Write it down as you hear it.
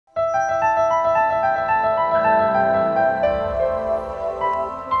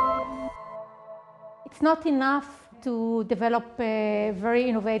It's not enough to develop a very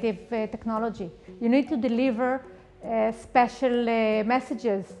innovative technology. You need to deliver special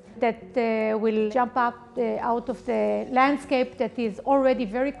messages that will jump up out of the landscape that is already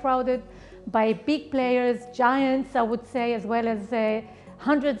very crowded by big players, giants, I would say, as well as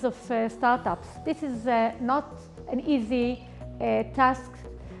hundreds of startups. This is not an easy task.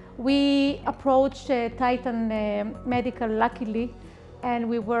 We approached Titan Medical, luckily, and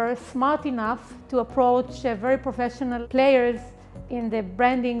we were smart enough to approach very professional players in the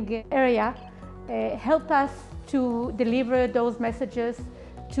branding area, help us to deliver those messages,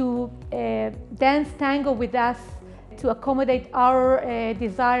 to dance tango with us, to accommodate our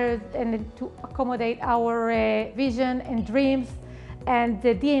desires and to accommodate our vision and dreams and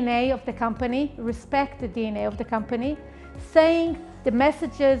the DNA of the company, respect the DNA of the company, saying the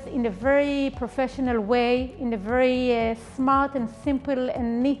messages in a very professional way, in a very smart and simple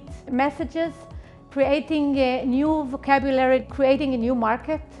and neat messages, creating a new vocabulary, creating a new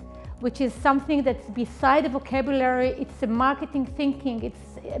market, which is something that's beside the vocabulary. It's a marketing thinking.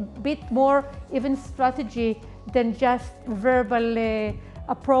 It's a bit more even strategy than just verbal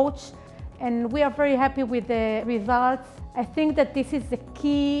approach. And we are very happy with the results. I think that this is the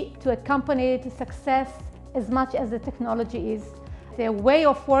key to a company to success as much as the technology is. The way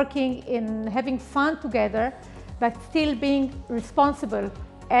of working in having fun together, but still being responsible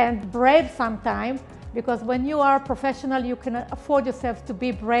and brave sometimes, because when you are professional, you can afford yourself to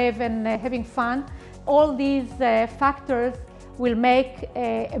be brave and having fun. All these factors will make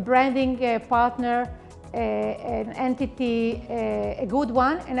a branding partner, an entity, a good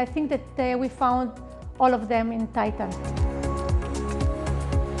one. And I think that we found all of them in Titan.